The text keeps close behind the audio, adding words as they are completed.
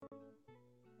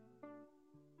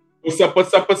What's up?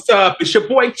 What's up? What's up? It's your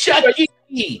boy Chucky.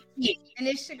 And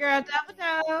it's your girl Double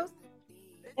Dose.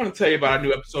 I want to tell you about our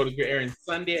new episode that's airing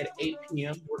Sunday at 8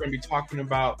 p.m. We're going to be talking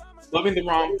about loving the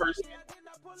wrong person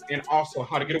and also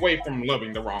how to get away from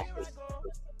loving the wrong person.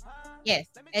 Yes,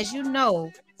 as you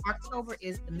know, October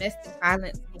is Domestic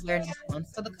Violence Awareness Month,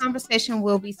 so the conversation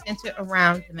will be centered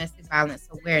around domestic violence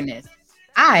awareness.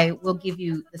 I will give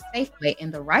you the safe way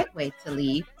and the right way to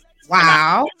leave.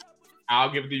 Wow. I'll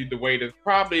give you the way to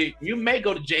probably, you may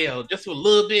go to jail just for a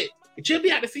little bit, but you'll be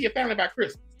out to see your family by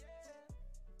Christmas.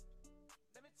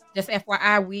 Just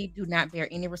FYI, we do not bear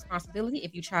any responsibility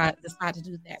if you decide to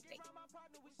do that thing.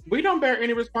 We don't bear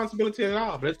any responsibility at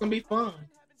all, but it's going to be fun.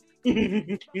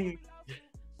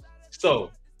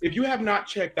 So, if you have not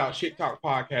checked out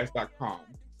shittalkpodcast.com,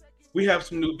 we have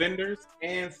some new vendors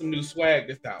and some new swag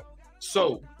that's out.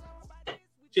 So,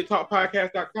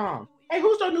 shittalkpodcast.com. Hey,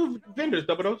 who's our new vendors,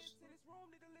 Double Dose?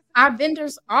 Our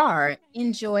vendors are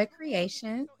Enjoy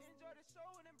Creation,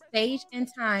 Stage and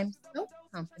Time Soap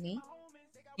Company,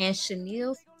 and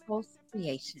Chenille's Post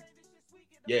Creation.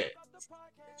 Yeah.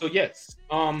 So yes,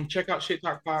 check out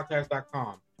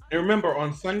shittalkpodcast.com. And remember,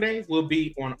 on Sunday, we'll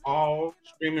be on all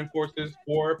streaming forces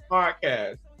for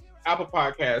podcasts. Apple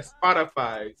Podcasts,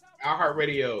 Spotify,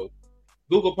 iHeartRadio,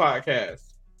 Google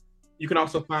Podcasts. You can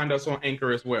also find us on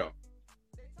Anchor as well.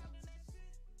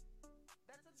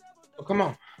 So come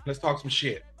on, let's talk some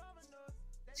shit.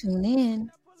 Tune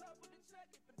in.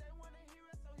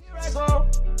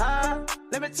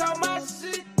 Let me talk my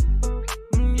shit.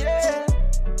 Yeah.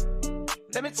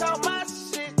 Let me talk my shit.